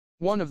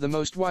One of the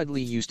most widely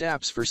used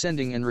apps for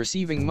sending and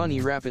receiving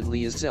money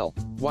rapidly is Zelle,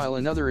 while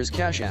another is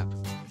Cash App.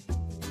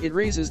 It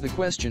raises the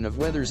question of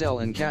whether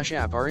Zelle and Cash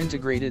App are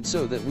integrated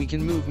so that we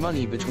can move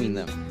money between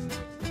them.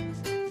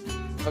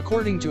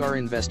 According to our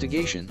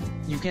investigation,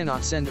 you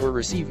cannot send or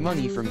receive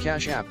money from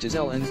Cash App to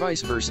Zelle and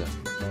vice versa.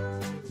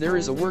 There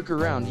is a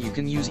workaround you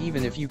can use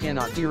even if you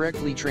cannot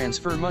directly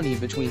transfer money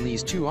between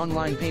these two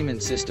online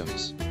payment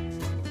systems.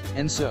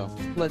 And so,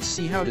 let's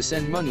see how to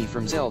send money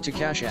from Zelle to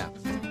Cash App.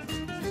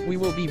 We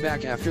will be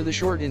back after the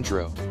short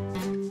intro.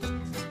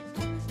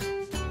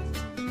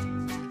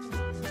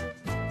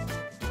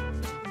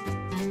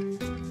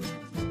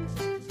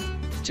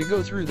 To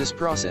go through this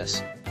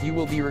process, you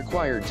will be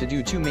required to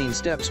do two main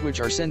steps,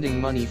 which are sending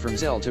money from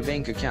Zelle to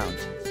bank account,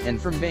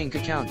 and from bank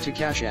account to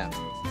Cash App.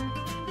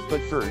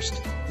 But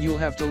first, you'll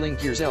have to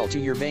link your Zelle to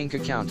your bank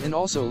account and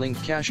also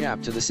link Cash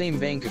App to the same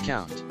bank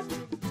account.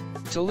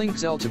 To link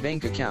Zelle to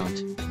bank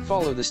account,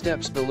 follow the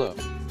steps below.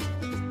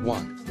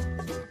 1.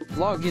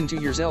 Log into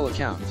your Zelle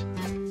account.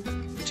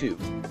 2.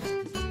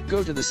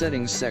 Go to the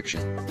settings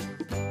section.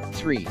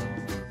 3.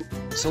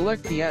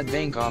 Select the Add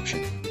Bank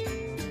option.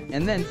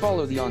 And then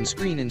follow the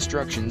on-screen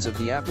instructions of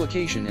the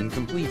application and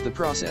complete the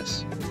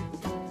process.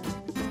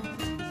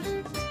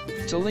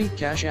 To link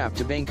Cash App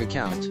to bank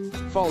account,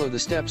 follow the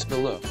steps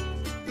below.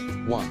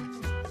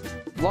 1.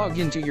 Log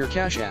into your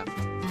Cash App.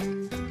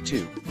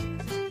 2.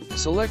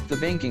 Select the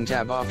Banking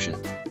tab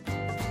option.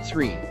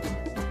 3.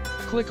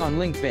 Click on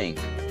Link Bank.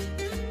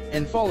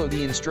 And follow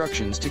the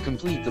instructions to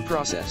complete the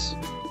process.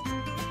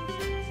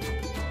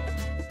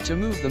 To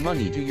move the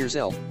money to your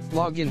Zelle,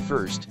 log in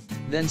first,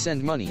 then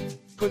send money,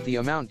 put the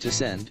amount to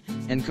send,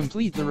 and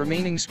complete the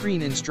remaining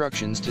screen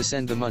instructions to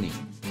send the money.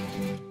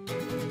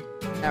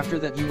 After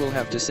that, you will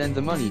have to send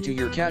the money to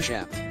your Cash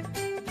App,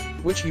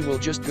 which you will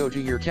just go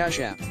to your Cash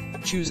App,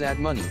 choose Add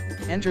Money,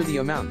 enter the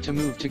amount to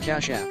move to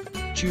Cash App,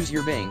 choose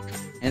your bank,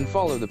 and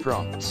follow the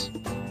prompts.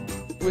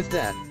 With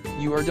that,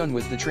 you are done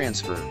with the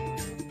transfer.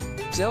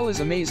 Zelle is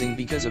amazing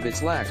because of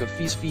its lack of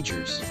fees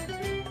features.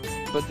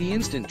 But the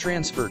instant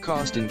transfer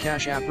cost in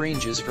Cash App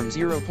ranges from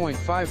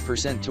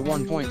 0.5% to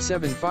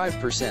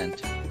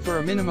 1.75%, for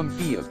a minimum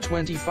fee of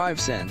 25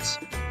 cents,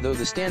 though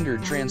the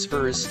standard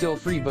transfer is still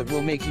free but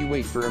will make you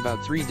wait for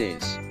about 3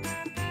 days.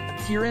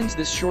 Here ends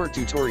this short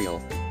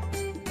tutorial.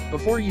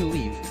 Before you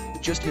leave,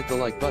 just hit the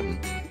like button,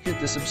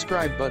 hit the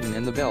subscribe button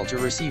and the bell to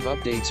receive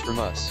updates from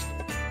us.